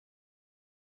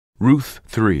Ruth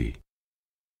 3.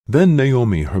 Then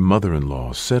Naomi her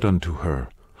mother-in-law said unto her,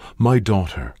 My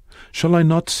daughter, shall I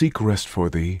not seek rest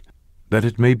for thee, that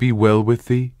it may be well with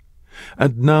thee?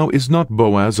 And now is not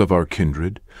Boaz of our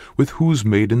kindred, with whose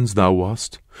maidens thou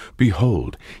wast?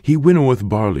 Behold, he winnoweth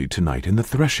barley tonight in the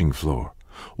threshing floor.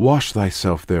 Wash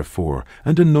thyself therefore,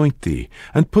 and anoint thee,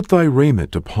 and put thy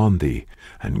raiment upon thee,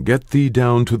 and get thee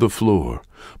down to the floor.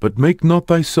 But make not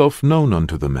thyself known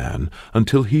unto the man,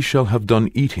 until he shall have done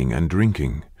eating and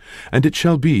drinking. And it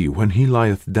shall be, when he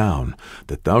lieth down,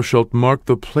 that thou shalt mark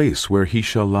the place where he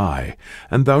shall lie,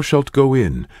 and thou shalt go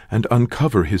in, and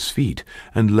uncover his feet,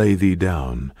 and lay thee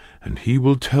down, and he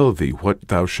will tell thee what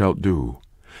thou shalt do.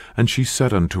 And she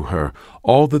said unto her,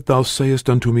 All that thou sayest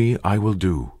unto me I will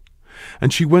do.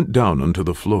 And she went down unto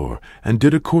the floor, and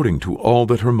did according to all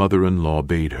that her mother-in-law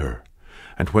bade her.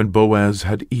 And when Boaz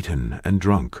had eaten and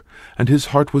drunk, and his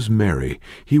heart was merry,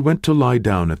 he went to lie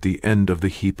down at the end of the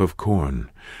heap of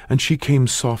corn. And she came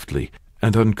softly,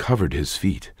 and uncovered his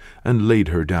feet, and laid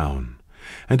her down.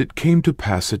 And it came to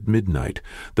pass at midnight,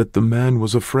 that the man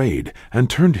was afraid, and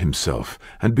turned himself,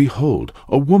 and behold,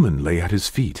 a woman lay at his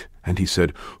feet. And he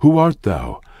said, Who art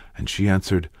thou? And she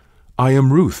answered, I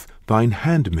am Ruth, thine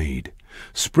handmaid.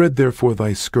 Spread therefore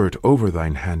thy skirt over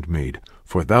thine handmaid,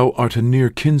 for thou art a near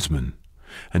kinsman.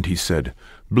 And he said,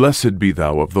 Blessed be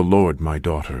thou of the Lord, my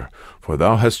daughter, for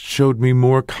thou hast showed me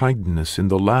more kindness in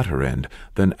the latter end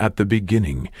than at the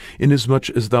beginning, inasmuch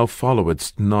as thou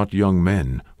followedst not young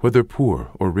men, whether poor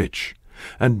or rich.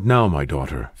 And now, my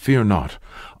daughter, fear not.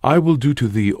 I will do to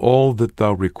thee all that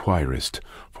thou requirest,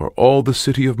 for all the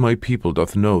city of my people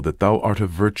doth know that thou art a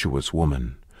virtuous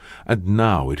woman. And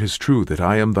now it is true that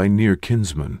I am thy near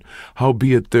kinsman,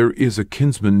 howbeit there is a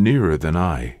kinsman nearer than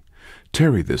I.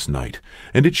 Tarry this night,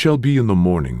 and it shall be in the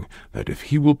morning, that if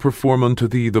he will perform unto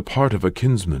thee the part of a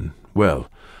kinsman, well,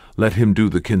 let him do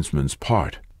the kinsman's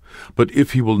part. But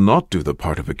if he will not do the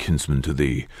part of a kinsman to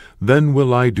thee, then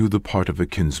will I do the part of a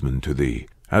kinsman to thee,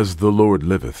 as the Lord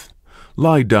liveth.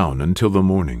 Lie down until the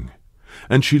morning.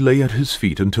 And she lay at his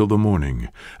feet until the morning,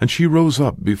 and she rose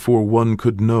up before one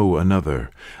could know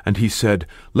another. And he said,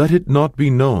 Let it not be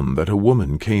known that a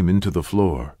woman came into the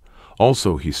floor.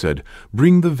 Also he said,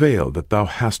 Bring the veil that thou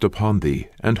hast upon thee,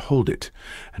 and hold it.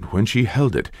 And when she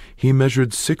held it, he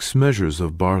measured 6 measures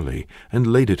of barley, and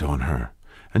laid it on her.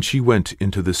 And she went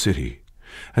into the city.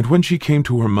 And when she came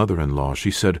to her mother-in-law,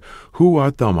 she said, Who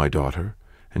art thou, my daughter?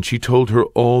 And she told her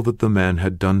all that the man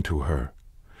had done to her.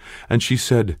 And she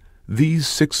said, These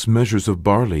 6 measures of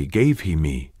barley gave he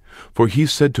me. For he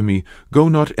said to me, Go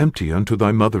not empty unto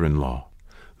thy mother-in-law.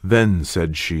 Then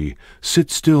said she, Sit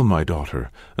still, my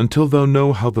daughter, until thou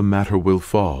know how the matter will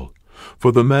fall.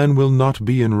 For the man will not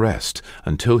be in rest,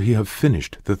 until he have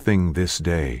finished the thing this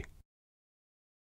day.